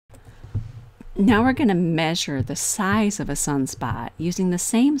Now we're going to measure the size of a sunspot using the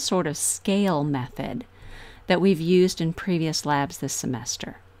same sort of scale method that we've used in previous labs this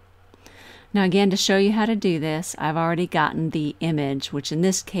semester. Now again, to show you how to do this, I've already gotten the image, which in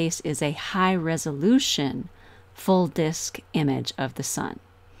this case is a high resolution full disk image of the sun.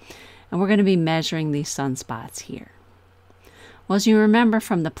 And we're going to be measuring these sunspots here. Well, as you remember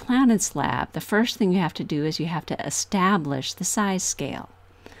from the planets lab, the first thing you have to do is you have to establish the size scale.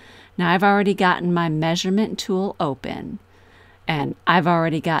 Now I've already gotten my measurement tool open, and I've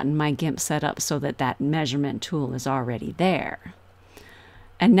already gotten my GIMP set up so that that measurement tool is already there.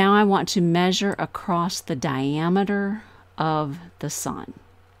 And now I want to measure across the diameter of the sun.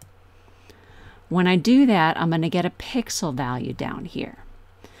 When I do that, I'm going to get a pixel value down here.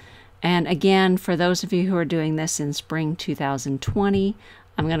 And again, for those of you who are doing this in spring 2020,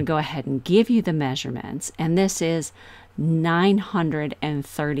 I'm going to go ahead and give you the measurements, and this is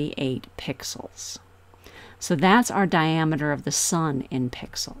 938 pixels. So that's our diameter of the sun in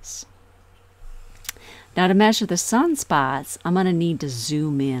pixels. Now to measure the sunspots, I'm going to need to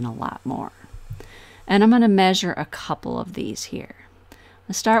zoom in a lot more. And I'm going to measure a couple of these here.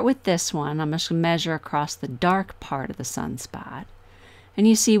 Let's start with this one. I'm just going to measure across the dark part of the sunspot. And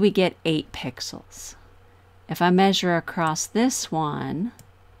you see we get 8 pixels. If I measure across this one,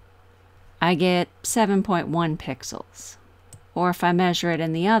 I get 7.1 pixels. Or if I measure it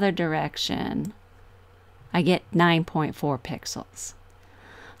in the other direction, I get 9.4 pixels.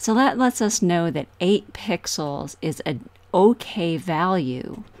 So that lets us know that 8 pixels is an okay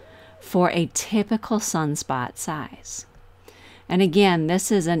value for a typical sunspot size. And again,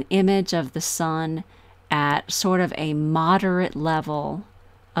 this is an image of the sun at sort of a moderate level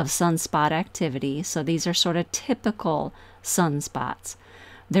of sunspot activity. So these are sort of typical sunspots.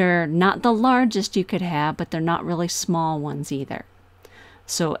 They're not the largest you could have, but they're not really small ones either.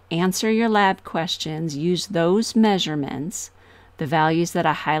 So answer your lab questions, use those measurements, the values that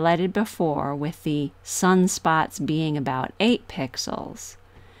I highlighted before, with the sunspots being about 8 pixels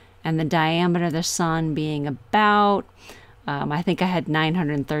and the diameter of the sun being about, I think I had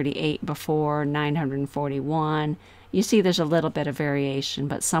 938 before, 941. You see there's a little bit of variation,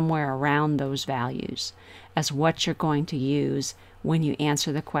 but somewhere around those values as what you're going to use when you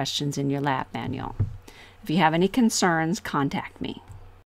answer the questions in your lab manual. If you have any concerns, contact me.